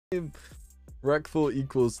Reckful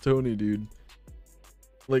equals Tony, dude.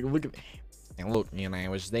 Like, look at, and look, you know, I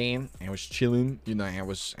was there, I was chilling, you know, I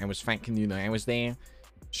was thinking, you know, I was there.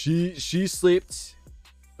 She slipped,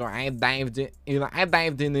 so I dived it, you know, I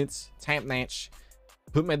dived in it, tap match,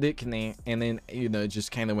 put my dick in there, and then, you know,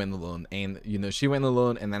 just kind of went alone. And, you know, she went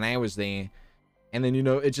alone, and then I was there, and then, you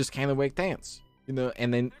know, it just kind of worked out, you know.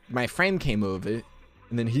 And then my friend came over,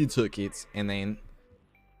 and then he took it, and then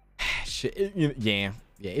shit, yeah,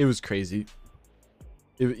 it was crazy.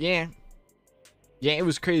 Yeah, it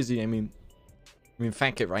was crazy. I mean,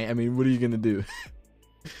 fuck it, right? I mean, what are you gonna do?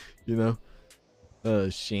 You know? Oh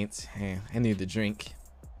shit, I need a drink.